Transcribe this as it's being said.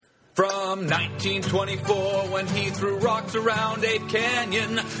from 1924 when he threw rocks around Ape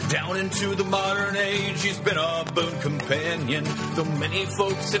Canyon. Down into the modern age, he's been a boon companion. Though many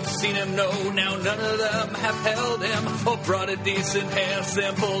folks have seen him, no, now none of them have held him or brought a decent hair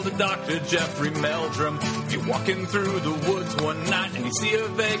sample to Dr. Jeffrey Meldrum. If you're walking through the woods one night and you see a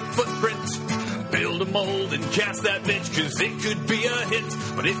vague footprint, build a mold and cast that bitch, cause it could be a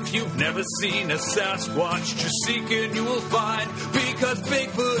hit. But if you've never seen a Sasquatch, just seek and you will find, because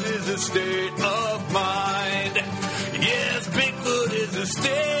Bigfoot is a state of mind. Yes, Bigfoot is a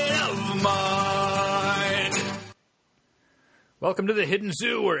state of mind. Welcome to the Hidden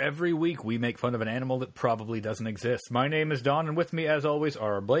Zoo, where every week we make fun of an animal that probably doesn't exist. My name is Don, and with me, as always,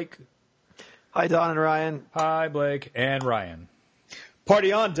 are Blake. Hi, Don and Ryan. Hi, Blake and Ryan.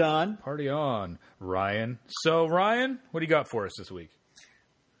 Party on, Don. Party on, Ryan. So, Ryan, what do you got for us this week?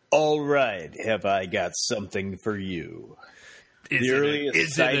 All right, have I got something for you?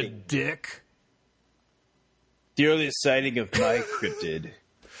 Is it a dick? The earliest sighting of my cryptid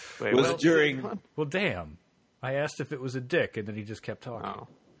was during... Well, damn. I asked if it was a dick, and then he just kept talking.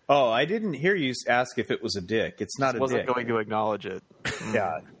 Oh, I didn't hear you ask if it was a dick. It's not a dick. Wasn't going to acknowledge it.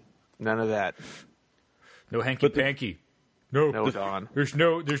 Yeah. None of that. No hanky-panky. No, Don. There's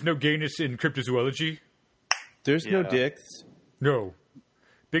no gayness in cryptozoology. There's no dicks. No.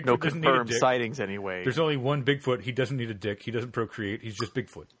 Bigfoot No doesn't need a confirmed dick. sightings anyway. There's only one Bigfoot. He doesn't need a dick. He doesn't procreate. He's just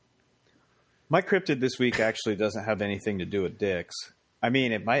Bigfoot. My cryptid this week actually doesn't have anything to do with dicks. I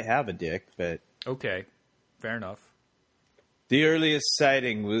mean, it might have a dick, but... Okay. Fair enough. The earliest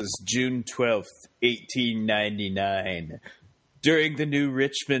sighting was June 12th, 1899. During the New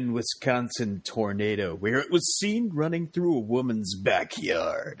Richmond, Wisconsin tornado, where it was seen running through a woman's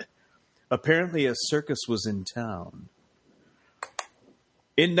backyard. Apparently a circus was in town.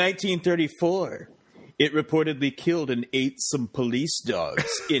 In 1934, it reportedly killed and ate some police dogs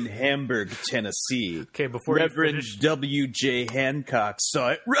in Hamburg, Tennessee. Okay, before Reverend you finish, W.J. Hancock saw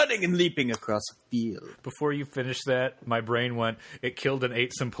it running and leaping across a field. Before you finish that, my brain went, it killed and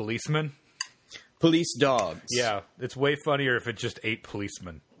ate some policemen. Police dogs. Yeah, it's way funnier if it just ate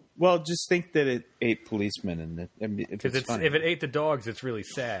policemen. Well, just think that it ate policemen, and if it ate the dogs, it's really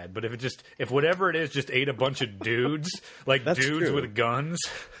sad. But if whatever it is just ate a bunch of dudes, like That's dudes true. with guns.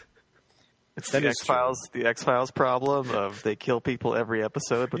 It's the X-Files problem of they kill people every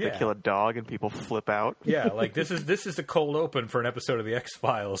episode, but they kill a dog and people flip out. Yeah, like this is the cold open for an episode of the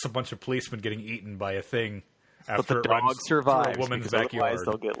X-Files. A bunch of policemen getting eaten by a thing after But the dog survives, a woman's because backyard. otherwise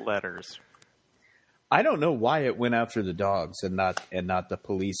they'll get letters. I don't know why it went after the dogs and not the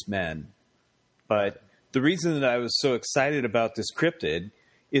policemen. But the reason that I was so excited about this cryptid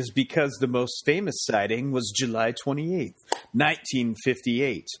is because the most famous sighting was July 28th,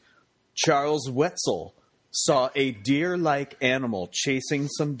 1958. Charles Wetzel saw a deer-like animal chasing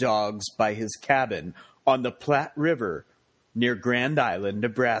some dogs by his cabin on the Platte River near Grand Island,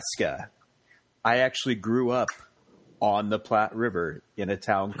 Nebraska. I actually grew up on the Platte River in a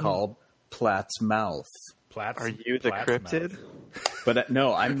town called Platte's Mouth. Are you the cryptid? But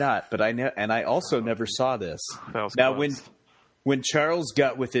no, I'm not. But I also never saw this. Now, when Charles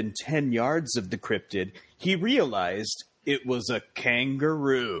got within 10 yards of the cryptid, he realized it was a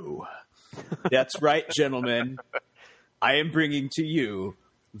kangaroo. That's right, gentlemen. I am bringing to you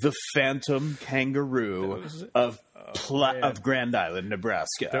the phantom kangaroo of Grand Island,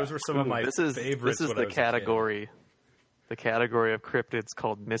 Nebraska. Those were some of my favorites. This is the category. The category of cryptids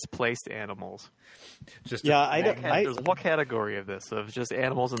called misplaced animals. There's a whole category of this, of just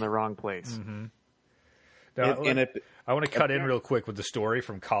animals in the wrong place. Mm-hmm. Now, I want to cut in real quick with the story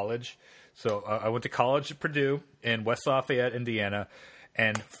from college. So I went to college at Purdue in West Lafayette, Indiana,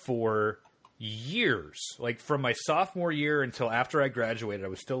 and for years, like from my sophomore year until after I graduated, I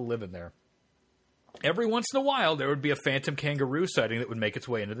was still living there. Every once in a while, there would be a phantom kangaroo sighting that would make its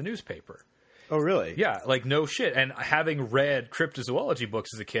way into the newspaper. Oh, really? Yeah, like no shit. And having read cryptozoology books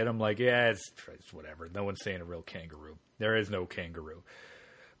as a kid, I'm like, yeah, it's whatever. No one's saying a real kangaroo. There is no kangaroo.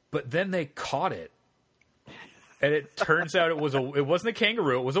 But then they caught it. And it turns out it wasn't a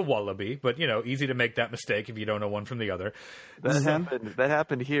kangaroo, it was a wallaby. But, easy to make that mistake if you don't know one from the other. That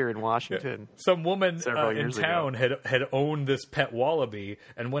happened here in Washington. Yeah. Some woman in town ago. had owned this pet wallaby,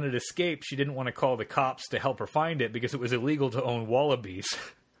 and when it escaped, she didn't want to call the cops to help her find it because it was illegal to own wallabies.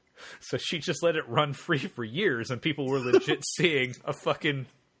 So she just let it run free for years, and people were legit seeing a fucking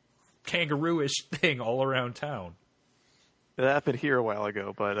kangaroo-ish thing all around town. It happened here a while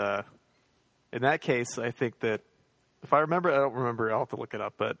ago, but in that case, I think that if I remember, I don't remember, I'll have to look it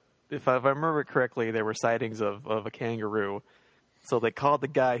up, but if I remember correctly, there were sightings of a kangaroo. So they called the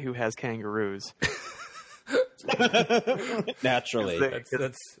guy who has kangaroos. Naturally.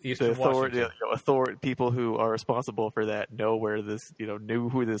 That's Eastern Washington. Authority, people who are responsible for that know where this, knew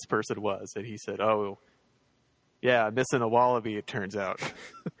who this person was. And he said, oh, yeah, I'm missing a wallaby, it turns out.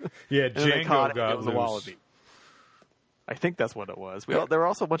 Yeah, and Django got it was loose. a wallaby. I think that's what it was. There were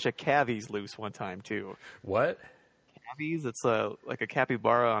also a bunch of cavies loose one time, too. What? Cavies? It's like a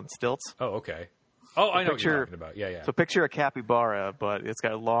capybara on stilts. Oh, okay. Oh, I know what you're talking about. Yeah. So picture a capybara, but it's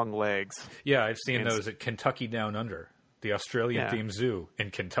got long legs. Yeah, I've seen those at Kentucky Down Under, the Australian-themed zoo in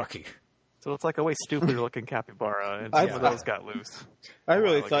Kentucky. So it's like a way stupider-looking capybara, and some of those got loose. I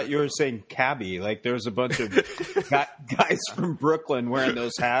really thought you were saying cabbie. Like there was a bunch of guys from Brooklyn wearing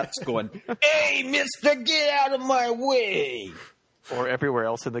those hats going, "Hey, mister, get out of my way!" Or everywhere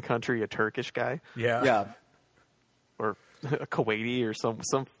else in the country, a Turkish guy. Yeah. Or a Kuwaiti or some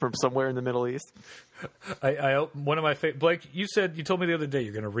from somewhere in the Middle East. One of my Blake, you told me the other day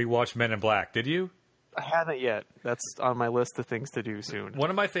you're going to rewatch Men in Black. Did you? I haven't yet. That's on my list of things to do soon. One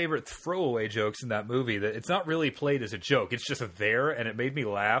of my favorite throwaway jokes in that movie, that it's not really played as a joke. It's just there, and it made me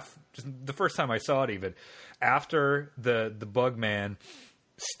laugh. Just the first time I saw it, even after the bug man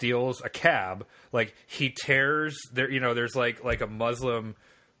steals a cab, like he tears there. There's like a Muslim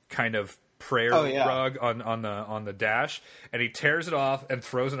kind of prayer rug on the dash, and he tears it off and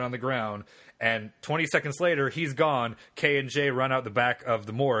throws it on the ground. And 20 seconds later, he's gone. Kay and Jay run out the back of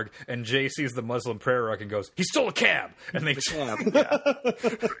the morgue, and Jay sees the Muslim prayer rug and goes, "He stole a cab!" And they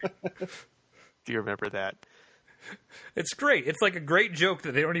Do you remember that? It's great. It's like a great joke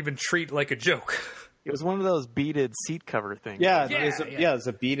that they don't even treat like a joke. It was one of those beaded seat cover things. Yeah, it's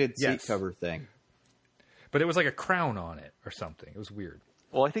a beaded seat cover thing. But it was like a crown on it or something. It was weird.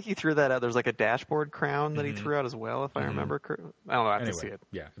 Well, I think he threw that out. There's like a dashboard crown that he threw out as well, if I remember correctly. I don't know. I have to see it.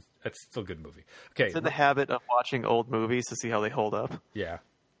 Yeah, it's still a good movie. Okay. It's in the habit of watching old movies to see how they hold up. Yeah.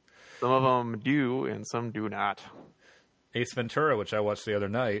 Some of them do, and some do not. Ace Ventura, which I watched the other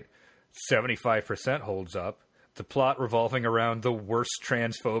night, 75% holds up. The plot revolving around the worst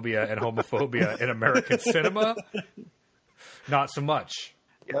transphobia and homophobia in American cinema, not so much.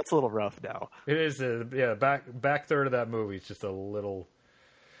 Yeah, it's a little rough now. It is. Back third of that movie is just a little.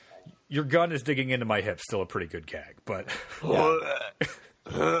 Your gun is digging into my hip. Still a pretty good gag, but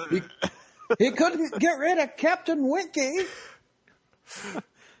he couldn't get rid of Captain Winky.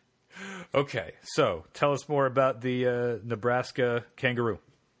 Okay, so tell us more about the Nebraska kangaroo.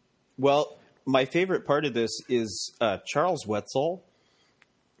 Well, my favorite part of this is Charles Wetzel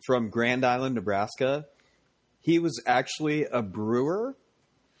from Grand Island, Nebraska. He was actually a brewer,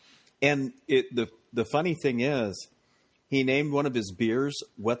 and the funny thing is, he named one of his beers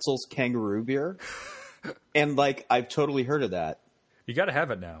Wetzel's Kangaroo Beer, and I've totally heard of that. You got to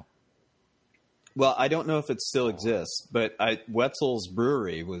have it now. Well, I don't know if it still exists, but Wetzel's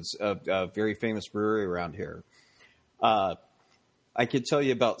Brewery was a very famous brewery around here. I could tell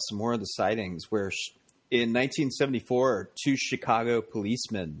you about some more of the sightings where in 1974, 2 Chicago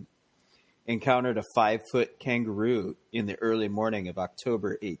policemen encountered a 5-foot kangaroo in the early morning of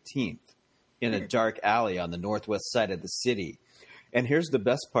October 18th in a dark alley on the northwest side of the city. And here's the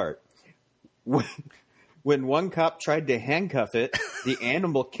best part. When one cop tried to handcuff it, the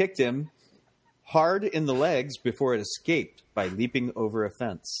animal kicked him hard in the legs before it escaped by leaping over a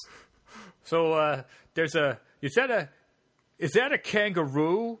fence. So is that a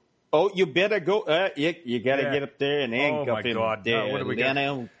kangaroo? Oh, you better go. You got to get up there and handcuff him. Oh, my God. What do we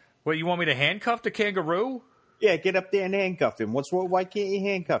got? Well, you want me to handcuff the kangaroo? Yeah, get up there and handcuff him. Why can't you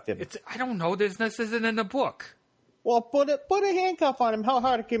handcuff him? I don't know. This isn't in the book. Well, put a handcuff on him. How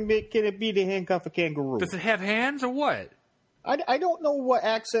hard can it be to handcuff a kangaroo? Does it have hands or what? I don't know what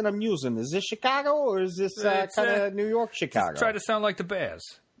accent I'm using. Is this Chicago or is this kind of New York, Chicago? Try to sound like the Bears.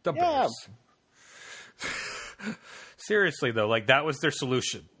 The Bears. Seriously, though, that was their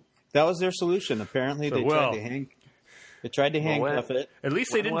solution. That was their solution. Apparently, they tried to handcuff it. At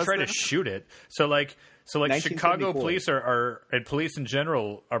least they didn't try to shoot it. So Chicago police and police in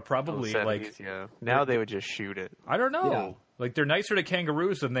general are probably 70s, now they would just shoot it. I don't know. Yeah. They're nicer to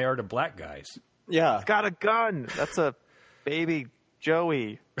kangaroos than they are to black guys. Yeah. It's got a gun. That's a baby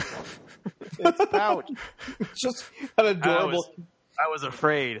Joey. It's a pouch. Just an adorable. I was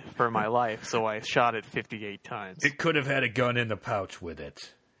afraid for my life, so I shot it 58 times. It could have had a gun in the pouch with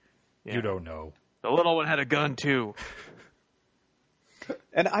it. Yeah. You don't know. The little one had a gun too.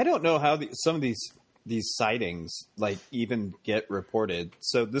 And I don't know how some of these sightings even get reported.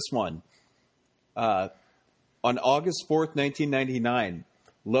 So this one, on August 4th, 1999,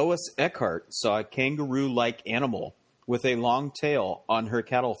 Lois Eckhart saw a kangaroo-like animal with a long tail on her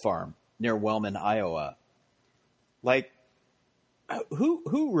cattle farm near Wellman, Iowa.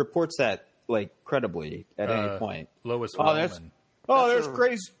 Who reports that like credibly at any point. Lois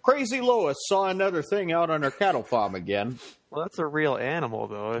there's crazy Lois saw another thing out on her cattle farm again. Well, that's a real animal,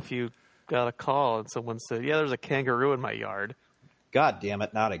 though. If you got a call and someone said, "Yeah, there's a kangaroo in my yard," God damn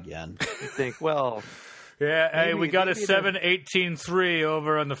it, not again. You think, well, yeah, hey, we got a 718-3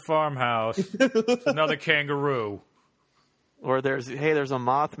 over on the farmhouse. It's another kangaroo. Or there's a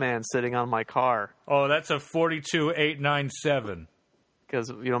Mothman sitting on my car. Oh, that's a 42897.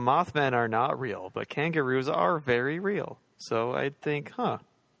 Because, Mothmen are not real, but kangaroos are very real. So I'd think,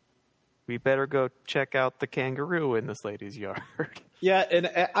 we better go check out the kangaroo in this lady's yard. Yeah, and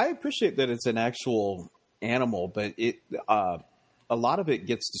I appreciate that it's an actual animal, but a lot of it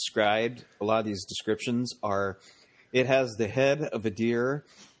gets described. A lot of these descriptions it has the head of a deer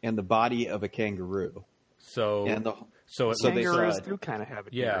and the body of a kangaroo. Kangaroos do kind of have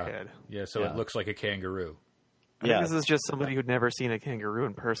a deer head. Yeah, so it looks like a kangaroo. I think this is just somebody who'd never seen a kangaroo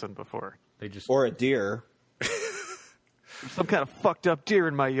in person before. Or a deer. Some kind of fucked up deer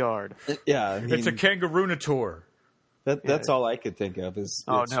in my yard. Yeah, it's a kangaroonator. That's all I could think of.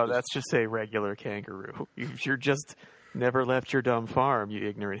 That's just a regular kangaroo. You're just never left your dumb farm, you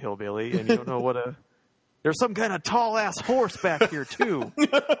ignorant hillbilly, and you don't know what a... There's some kind of tall-ass horse back here, too.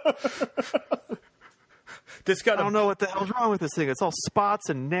 I don't know what the hell's wrong with this thing. It's all spots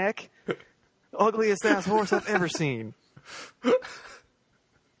and neck. Ugliest-ass horse I've ever seen.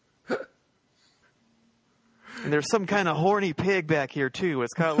 And there's some kind of horny pig back here, too.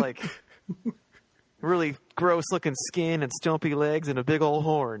 It's got, like, really gross-looking skin and stumpy legs and a big old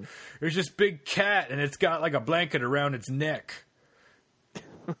horn. There's this big cat, and it's got, like, a blanket around its neck.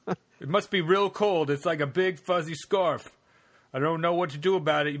 It must be real cold. It's like a big, fuzzy scarf. I don't know what to do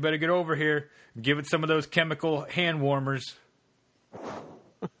about it. You better get over here and give it some of those chemical hand warmers.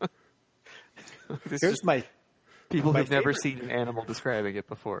 Here's my... People who've never seen an animal describing it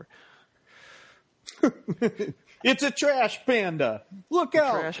before. It's a trash panda. Look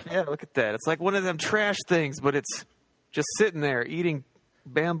out. Look at that. It's like one of them trash things, but it's just sitting there eating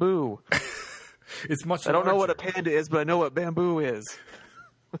bamboo. It's much I don't know what a panda is, but I know what bamboo is.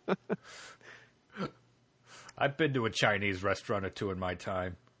 I've been to a Chinese restaurant or two in my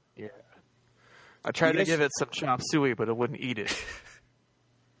time. Yeah. I tried to give it some chop suey, but it wouldn't eat it.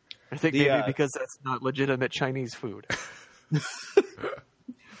 I think maybe because that's not legitimate Chinese food.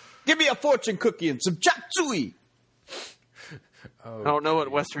 Give me a fortune cookie and some chop suey. I don't know what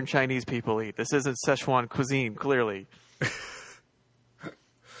Western Chinese people eat. This isn't Szechuan cuisine, clearly.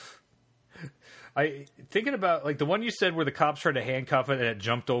 Thinking about, like, the one you said where the cops tried to handcuff it and it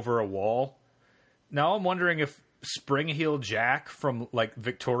jumped over a wall. Now I'm wondering if Spring Heel Jack from, like,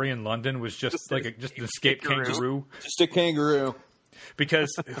 Victorian London was just an escaped kangaroo. Just a kangaroo.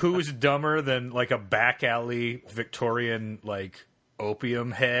 Because who's dumber than, like, a back alley Victorian, like,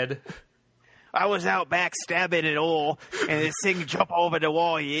 opium head? I was out back stabbing it all, and this thing jumped over the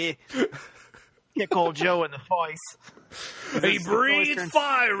wall here. Kick old Joe in the face. He breathed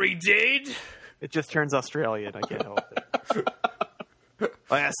fire, he did. It just turns Australian. I can't help it.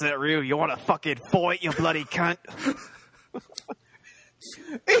 I asked that Rue, you want to fucking fight, you bloody cunt?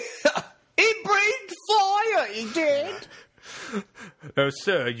 He breathed fire, he did. Oh,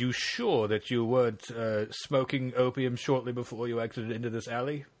 sir, are you sure that you weren't smoking opium shortly before you exited into this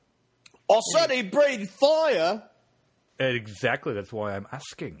alley? I said he breathed fire. Exactly, that's why I'm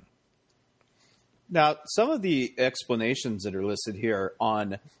asking. Now, some of the explanations that are listed here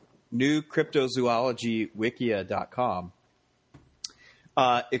on newcryptozoologywikia.com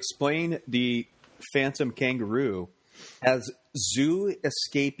explain the phantom kangaroo as zoo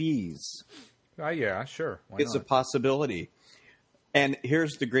escapees. Yeah, sure. It's a possibility. And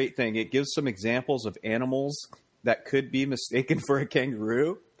here's the great thing. It gives some examples of animals that could be mistaken for a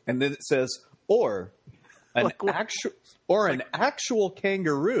kangaroo. And then it says, or an actual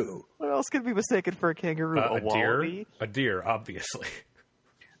kangaroo. What else could be mistaken for a kangaroo? A deer? A deer, obviously.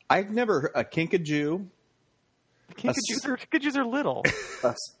 I've never heard a kinkajou. Kinkajous are little.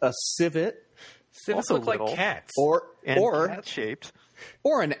 A civet. Civets look like cats. Or cat-shaped.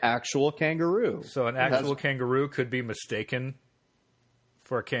 Or an actual kangaroo. So an actual kangaroo could be mistaken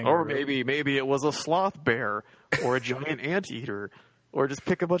for a kangaroo. Or maybe it was a sloth bear or a giant anteater. Or just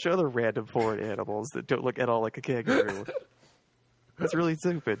pick a bunch of other random foreign animals that don't look at all like a kangaroo. That's really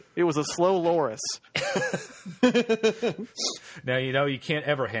stupid. It was a slow loris. Now, you can't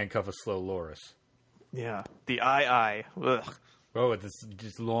ever handcuff a slow loris. Yeah. The eye. Ugh. Oh, it's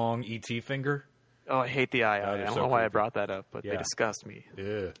this long ET finger? Oh, I hate the eye. I don't know why I brought that up, but they disgust me.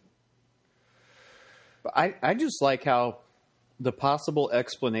 Yeah. I just like how the possible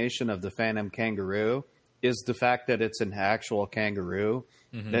explanation of the phantom kangaroo is the fact that it's an actual kangaroo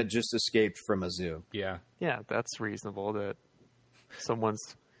that just escaped from a zoo. Yeah. Yeah, that's reasonable that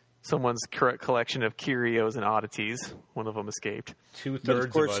someone's correct collection of curios and oddities, one of them escaped.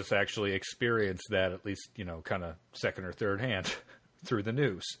 2/3 of us actually experienced that, at least, kind of second or third hand through the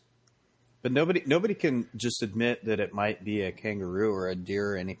news. But nobody can just admit that it might be a kangaroo or a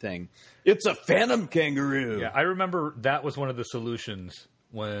deer or anything. It's a phantom kangaroo. Yeah, I remember that was one of the solutions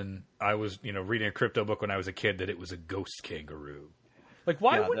when I was, reading a crypto book when I was a kid, that it was a ghost kangaroo. Like,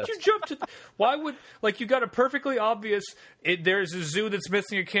 why wouldn't you jump to... Why would... Like, you got a perfectly obvious... there's a zoo that's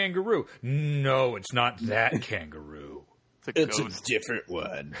missing a kangaroo. No, it's not that kangaroo. It's a different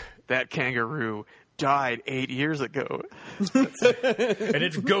one. That kangaroo died 8 years ago. And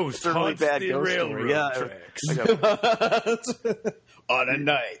its ghost haunts the railroad tracks. On a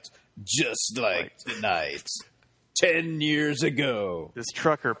night just like tonight, 10 years ago. This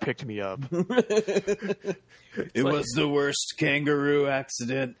trucker picked me up. It was the worst kangaroo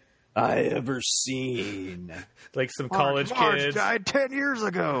accident I ever seen. Like some college kids died 10 years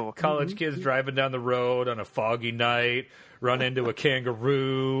ago. College kids driving down the road on a foggy night, run into a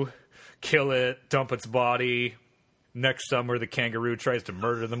kangaroo, kill it, dump its body. Next summer, the kangaroo tries to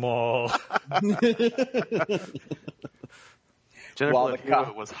murder them all. Jennifer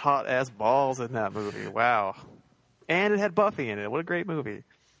Hewitt was hot as balls in that movie. Wow. And it had Buffy in it. What a great movie.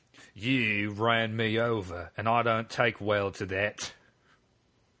 You ran me over, and I don't take well to that.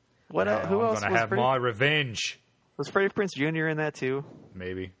 Who else? I'm going to have my revenge. Was Freddie Prinze Jr. in that too?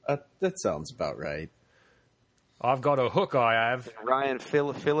 Maybe. That sounds about right. I've got a hook, I have. Ryan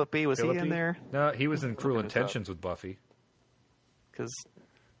Phillippe, was he in there? No, he was in Cruel Intentions with Buffy. Because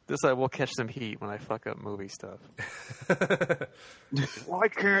I will catch some heat when I fuck up movie stuff. Why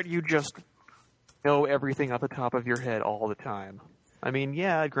can't you just know everything off the top of your head all the time? I mean,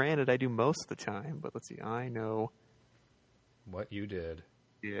 yeah, granted, I do most of the time, but let's see, I know what you did.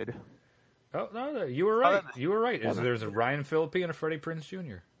 Oh, no, you were right. You were right. There's a Ryan Phillippe and a Freddie Prinze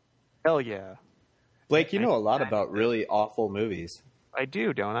Jr. Hell yeah. Blake, you know a lot about really awful movies. I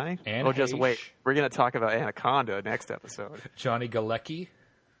do, don't I? And just wait. We're going to talk about Anaconda next episode. Johnny Galecki.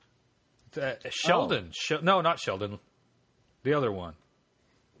 Sheldon. No, not Sheldon. The other one.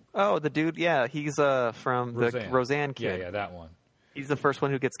 Oh, the dude, yeah. He's from the Roseanne kid. Yeah, that one. He's the first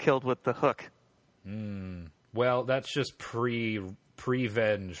one who gets killed with the hook. Well, that's just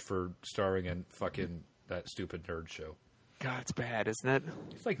pre-venge for starring in fucking that stupid nerd show. God, it's bad, isn't it?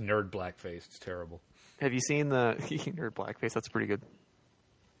 It's like nerd blackface. It's terrible. Have you seen the nerd blackface? That's pretty good.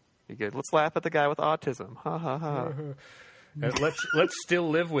 Pretty good. Let's laugh at the guy with autism. Ha ha ha. And let's still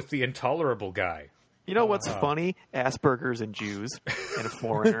live with the intolerable guy. You know what's funny? Asperger's and Jews and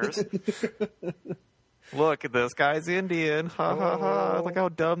foreigners. Look, this guy's Indian. Ha ha ha. Look how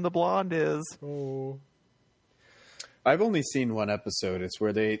dumb the blonde is. Oh. I've only seen one episode. It's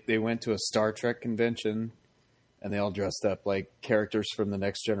where they went to a Star Trek convention and they all dressed up like characters from the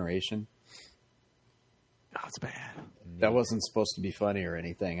Next Generation. Oh, it's bad. That wasn't supposed to be funny or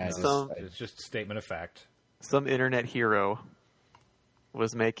anything. It's just a statement of fact. Some internet hero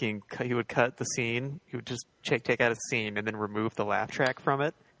was he would cut the scene. He would just take out a scene and then remove the laugh track from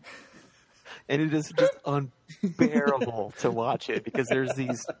it. And it is just unbearable to watch it because there's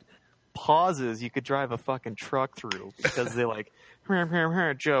these pauses you could drive a fucking truck through because they like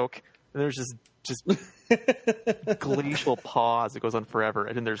joke. And there's just glacial pause that goes on forever.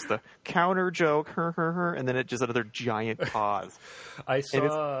 And then there's the counter joke, and then it just another giant pause. I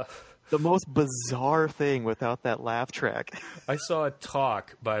saw the most bizarre thing without that laugh track. I saw a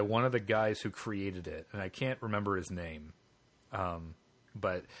talk by one of the guys who created it, and I can't remember his name.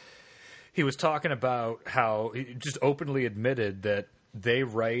 But he was talking about how he just openly admitted that they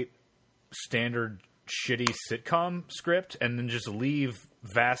write standard shitty sitcom script and then just leave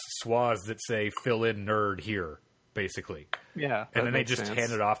vast swaths that say fill in nerd here, basically. Yeah. And then they just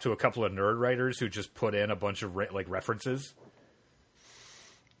hand it off to a couple of nerd writers who just put in a bunch of references.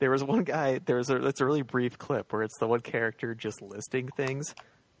 There was one guy, it's a really brief clip where it's the one character just listing things.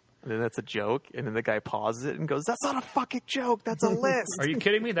 And then that's a joke, and then the guy pauses it and goes, "That's not a fucking joke, that's a list." Are you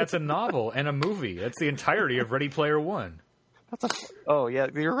kidding me? That's a novel and a movie. That's the entirety of Ready Player One. Oh, yeah,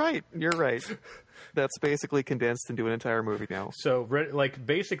 you're right. That's basically condensed into an entire movie now. So,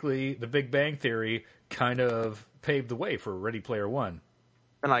 basically, The Big Bang Theory kind of paved the way for Ready Player One.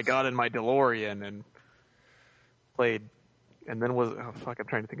 And I got in my DeLorean and played, and then I'm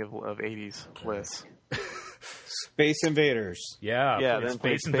trying to think of 80s lists. Space Invaders. Yeah, then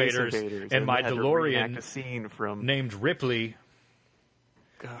Space Invaders. And my DeLorean a scene from named Ripley.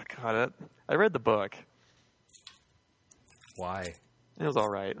 God, I read the book. Why? It was all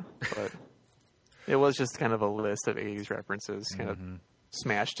right, but It was just kind of a list of 80s references kind of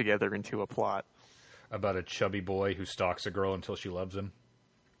smashed together into a plot. About a chubby boy who stalks a girl until she loves him.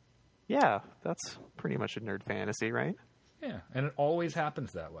 Yeah, that's pretty much a nerd fantasy, right? Yeah, and it always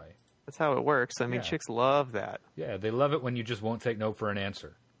happens that way. That's how it works. I mean, Yeah. chicks love that. Yeah, they love it when you just won't take no for an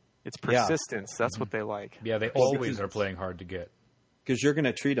answer. It's persistence. That's what they like. Yeah, they always are playing hard to get. Because you're going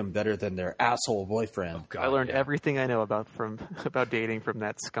to treat them better than their asshole boyfriend. Oh, God, I learned yeah. everything I know about dating from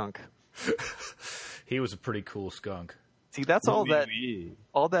that skunk. He was a pretty cool skunk. See, that's all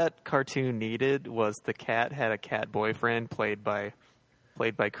that cartoon needed was the cat had a cat boyfriend played by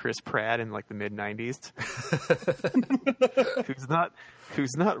Chris Pratt in like the mid-90s.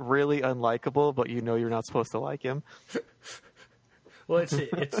 who's not really unlikable, but you know you're not supposed to like him. Well,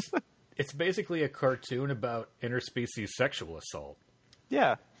 it's basically a cartoon about interspecies sexual assault.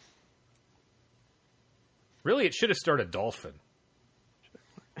 Yeah. Really, it should have starred a dolphin.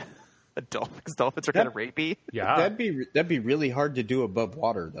 Dolphins are kind of rapey. Yeah. That'd be really hard to do above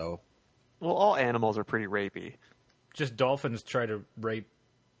water, though. Well, all animals are pretty rapey. Just dolphins try to rape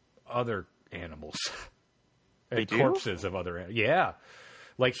other animals. They and do? corpses of other animals. Yeah.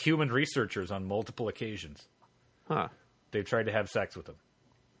 Like human researchers on multiple occasions. Huh. They've tried to have sex with them.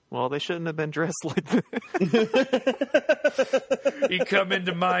 Well, they shouldn't have been dressed like that. You come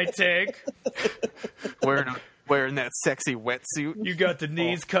into my tank. Wearing that sexy wetsuit. You got the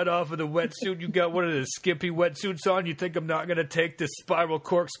knees cut off of the wetsuit. You got one of the skimpy wetsuits on. You think I'm not going to take this spiral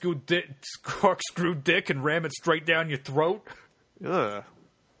corkscrew dick and ram it straight down your throat? Ugh.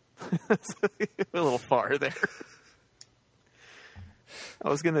 That's a little far there. I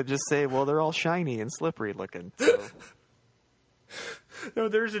was going to just say, well, they're all shiny and slippery looking. So. No,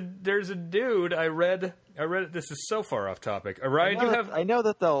 there's a dude I read it. This is so far off topic. Ryan, I know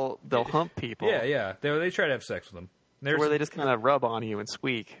that they'll hump people. Yeah. They try to have sex with them. Where they just kind of rub on you and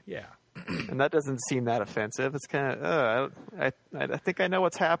squeak. Yeah. And that doesn't seem that offensive. It's kind of, I think I know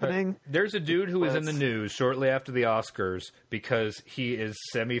what's happening. There's a dude who was in the news shortly after the Oscars because he is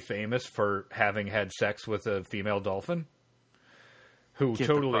semi-famous for having had sex with a female dolphin who Get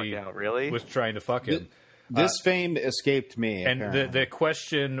the totally fuck out, really? was trying to fuck him. This fame escaped me. And the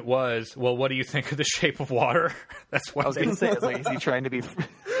question was, well, what do you think of The Shape of Water? That's what I was going to say, is he trying to be...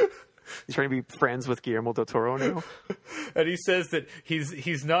 He's trying to be friends with Guillermo del Toro now. And he says that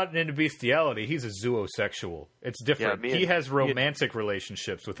he's not into bestiality. He's a zoosexual. It's different. Yeah, he has romantic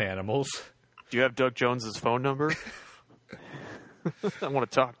relationships with animals. Do you have Doug Jones's phone number? I want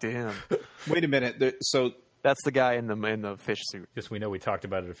to talk to him. Wait a minute. So that's the guy in the fish suit. Yes, we know. We talked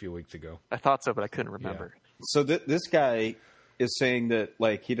about it a few weeks ago. I thought so, but I couldn't remember. Yeah. So this guy is saying that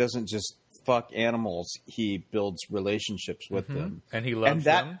like he doesn't just fuck animals; he builds relationships with them, and he loves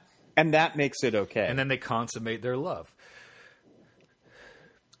them. And that makes it okay. And then they consummate their love.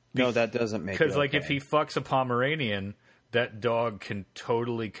 No, that doesn't make it okay. Because, like, if he fucks a Pomeranian, that dog can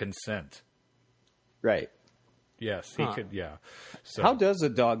totally consent. Right. Yes, he could, yeah. So, how does a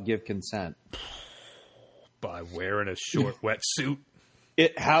dog give consent? By wearing a short wetsuit.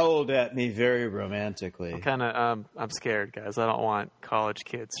 It howled at me very romantically. I'm scared, guys. I don't want college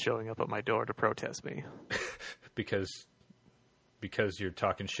kids showing up at my door to protest me. Because you're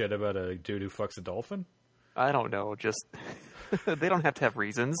talking shit about a dude who fucks a dolphin? I don't know. Just they don't have to have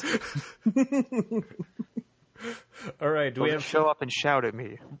reasons. All right. Do we have show up and shout at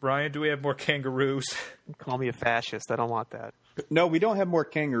me? Ryan, do we have more kangaroos? Call me a fascist. I don't want that. No, we don't have more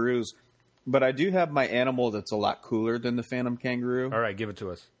kangaroos, but I do have my animal that's a lot cooler than the phantom kangaroo. All right, give it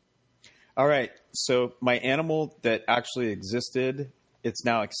to us. All right. So my animal that actually existed, it's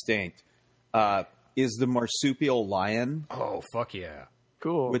now extinct. Is the marsupial lion. Oh, fuck yeah.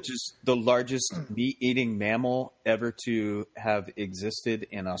 Cool. Which is the largest meat-eating mammal ever to have existed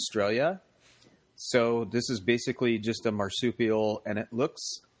in Australia. So this is basically just a marsupial, and it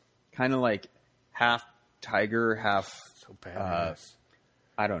looks kind of like half tiger, half... So badass.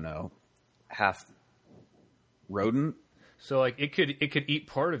 I don't know. Half rodent. So, like, it could eat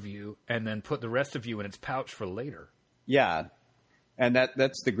part of you and then put the rest of you in its pouch for later. Yeah. And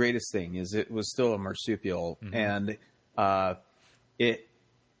that's the greatest thing is it was still a marsupial, and it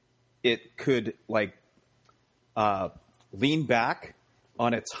could like lean back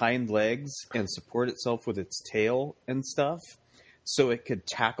on its hind legs and support itself with its tail and stuff, so it could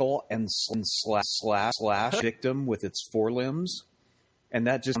tackle and slash victim with its forelimbs, and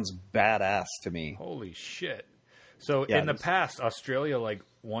that just sounds badass to me. Holy shit! So in the past, Australia like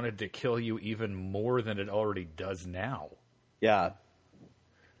wanted to kill you even more than it already does now. Yeah.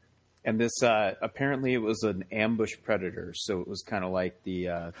 And this apparently it was an ambush predator, so it was kind of like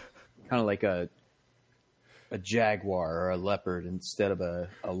a a jaguar or a leopard instead of a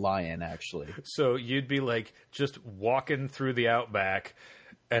lion, actually. So you'd be like just walking through the outback,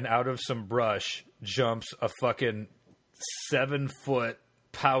 and out of some brush jumps a fucking 7-foot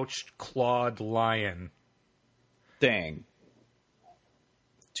pouched clawed lion. Dang.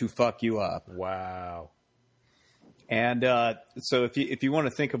 To fuck you up. Wow. And so if you want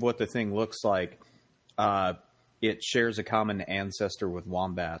to think of what the thing looks like, it shares a common ancestor with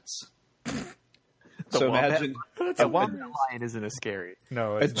wombats. So imagine a wombat lion isn't as scary.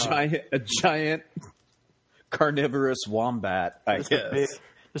 No, it's not. A giant carnivorous wombat, I guess.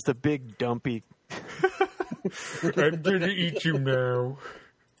 Just a big dumpy. I'm gonna eat you now.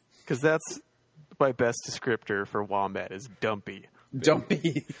 Because that's my best descriptor for wombat is dumpy.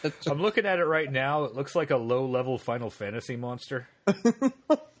 Dumpy. I'm looking at it right now. It looks like a low-level Final Fantasy monster.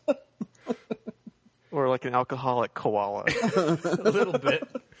 Or like an alcoholic koala. A little bit.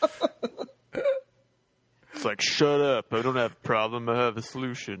 It's like, shut up. I don't have a problem. I have a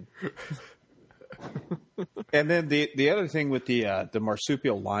solution. And then the other thing with the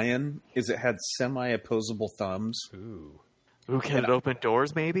marsupial lion is it had semi-opposable thumbs. Ooh. Can it open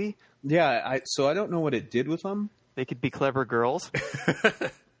doors, maybe? Yeah, so I don't know what it did with them. They could be clever girls.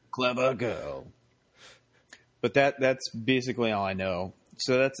 Clever girl. But that's basically all I know.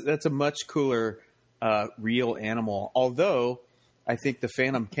 So that's a much cooler real animal. Although I think the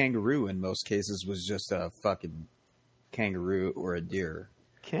phantom kangaroo in most cases was just a fucking kangaroo or a deer.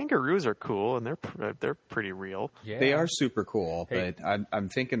 Kangaroos are cool and they're pretty real. Yeah. They are super cool, Hey. but I'm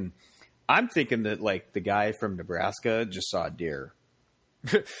thinking that like the guy from Nebraska just saw a deer.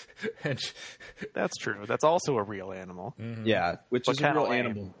 That's true. That's also a real animal. Mm-hmm. Yeah, which What is a kind of real lame?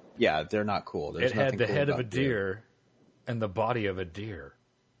 animal. Yeah, they're not cool. There's It had nothing the cool head of a about deer and the body of a deer.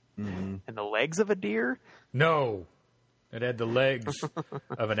 And the legs of a deer? No. It had the legs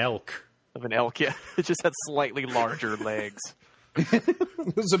of an elk. Of an elk, yeah. It just had slightly larger legs.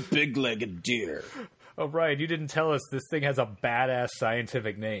 It was a big-legged deer. Oh, Brian, you didn't tell us this thing has a badass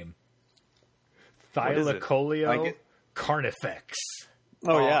scientific name. Thylacoleo carnifex.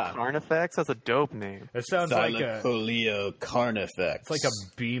 Oh yeah, Carnifex? That's a dope name. That sounds like Thylacoleo carnifex. it's like a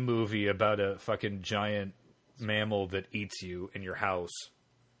B movie about a fucking giant mammal that eats you in your house.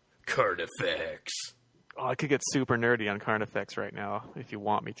 Carnifex. Oh, I could get super nerdy on Carnifex right now if you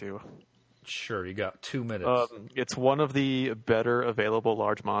want me to. Sure, you got 2 minutes. It's one of the better available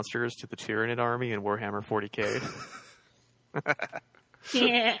large monsters to the Tyranid army in Warhammer 40k.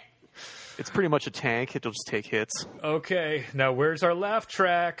 Yeah. It's pretty much a tank. It'll just take hits. Okay, now where's our laugh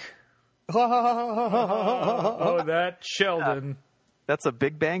track? Oh, that Sheldon. That's a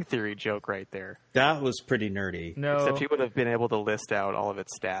Big Bang Theory joke right there. That was pretty nerdy. No, Except he would have been able to list out all of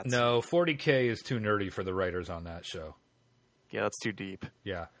its stats. no, 40K is too nerdy for the writers on that show. Yeah, that's too deep.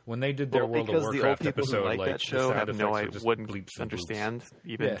 Yeah, when they did their World of because the old Warcraft people episode, who like that the show sound have no effects were idea, just wouldn't bleeps and bloops. understand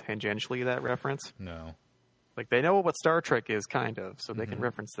even Yeah. tangentially that reference. No, Like, they know what Star Trek is, kind of, so they can Mm-hmm.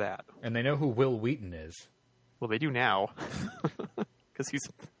 reference that. and they know who Will Wheaton is. Well, they do now.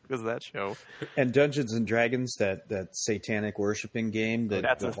 Because of that show. And Dungeons and Dragons, that satanic worshiping game.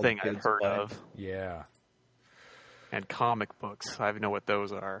 That's a all the thing I've kids heard play. of. Yeah. And comic books. I know what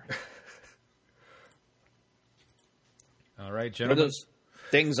those are. All right, What are gentlemen. those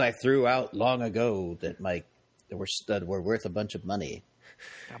things I threw out long ago that were worth a bunch of money?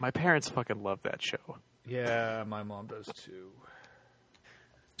 Yeah, my parents fucking love that show. Yeah, my mom does too.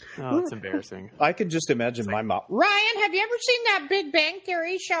 Oh, it's embarrassing. I could just imagine my mom. Ryan, have you ever seen that Big Bang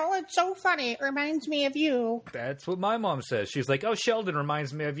Theory show? It's so funny. It reminds me of you. That's what my mom says. She's like, "Oh, Sheldon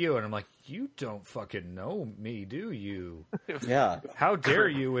reminds me of you," and I'm like, "You don't fucking know me, do you? Yeah, How dare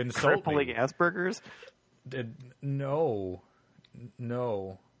you insult Crippling me?" Asperger's? No.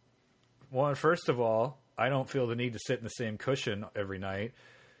 Well, first of all, I don't feel the need to sit in the same cushion every night.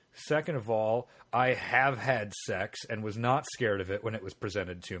 Second of all, I have had sex and was not scared of it when it was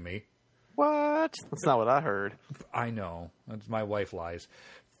presented to me. What? That's not what I heard. I know. That's my wife lies.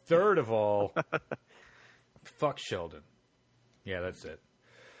 Third of all, fuck Sheldon. Yeah, that's it.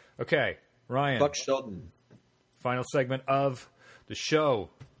 Okay, Ryan. fuck Sheldon. Final segment of the show.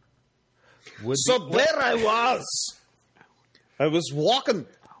 So there I was. I was walking.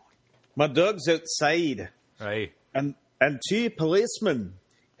 My dog's outside, Right. and 2 policemen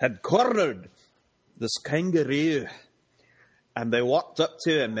had cornered this kangaroo, and they walked up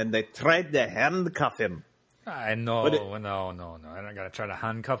to him and they tried to handcuff him. I know. No. I'm not going to try to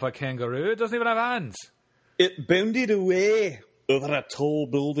handcuff a kangaroo. It doesn't even have hands. It bounded away over a tall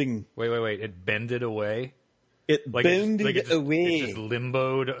building. Wait. It bended away. It bounded it away. just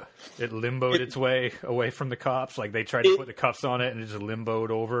limboed. It limboed its way away from the cops. Like they tried to put the cuffs on it and it just limboed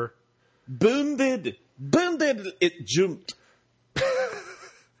over. Bounded, it jumped.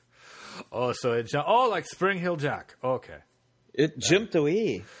 Oh, so it jumped. Like Spring Hill Jack. Okay. It jumped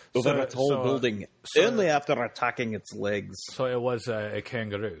away over a tall building, only after attacking its legs. So it was a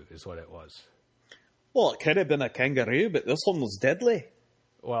kangaroo, is what it was. Well, it could have been a kangaroo, but this one was deadly.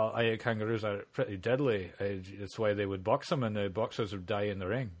 Well, kangaroos are pretty deadly. That's why they would box them, and the boxers would die in the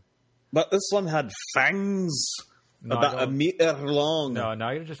ring. But this one had fangs about a meter long. No,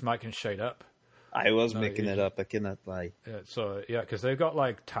 now you're just making shit up. I was making it up. I cannot lie. Yeah, because they've got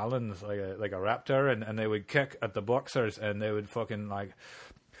like talons, like a raptor, and they would kick at the boxers, and they would fucking like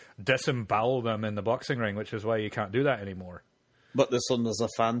disembowel them in the boxing ring, which is why you can't do that anymore. But this one was a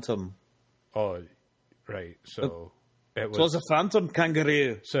phantom. Oh, right. So it was a phantom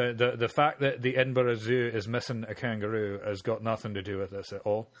kangaroo. So the fact that the Edinburgh Zoo is missing a kangaroo has got nothing to do with this at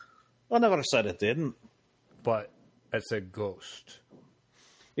all. I never said it didn't. But it's a ghost.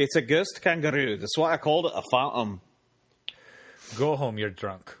 It's a ghost kangaroo. That's what I called it, a phantom. Go home, you're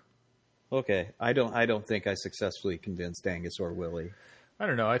drunk. Okay, I don't think I successfully convinced Angus or Willie. I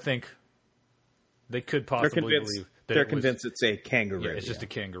don't know. I think they could possibly believe that they're convinced it's a kangaroo. Yeah, it's just a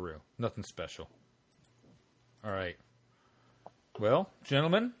kangaroo. Nothing special. All right. Well,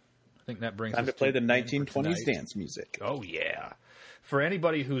 gentlemen, I think that brings us to play the 1920s dance music. Oh yeah. For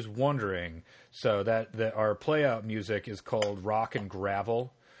anybody who's wondering, so that our playout music is called Rock and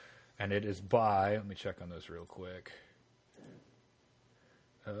Gravel, and it is by, let me check on this real quick.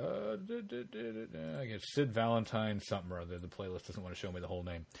 I guess Sid Valentine something or other. The playlist doesn't want to show me the whole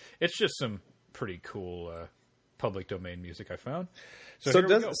name. It's just some pretty cool public domain music I found.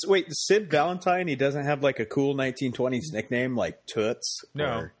 Wait, Sid Valentine, he doesn't have like a cool 1920s nickname like Toots?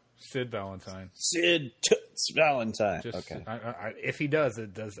 No. Sid Valentine. Sid Toots Valentine. Okay. If he does,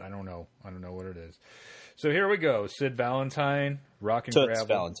 it does. I don't know. I don't know what it is. So here we go. Sid Valentine, Rock and Gravel.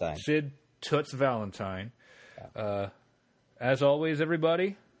 Valentine. Sid Toots Valentine. As always,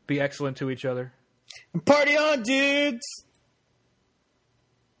 everybody, be excellent to each other. Party on, dudes!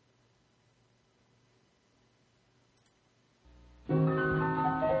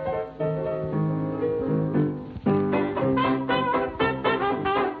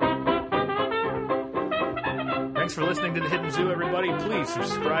 Thanks for listening to The Hidden Zoo, everybody. Please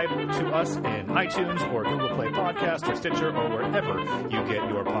subscribe to us in iTunes or Google Play Podcast or Stitcher or wherever you get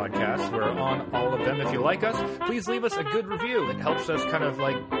your podcasts. We're on all of them. If you like us, please leave us a good review. It helps us kind of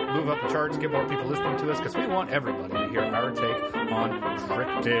like move up the charts, get more people listening to us, because we want everybody to hear our take on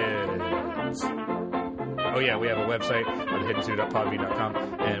cryptids. Oh, yeah, we have a website at thehiddenzoo.podbean.com,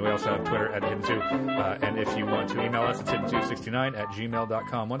 and we also have Twitter at thehiddenzoo. And if you want to email us, it's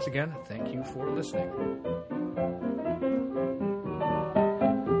hiddenzoo69@gmail.com. Once again, thank you for listening.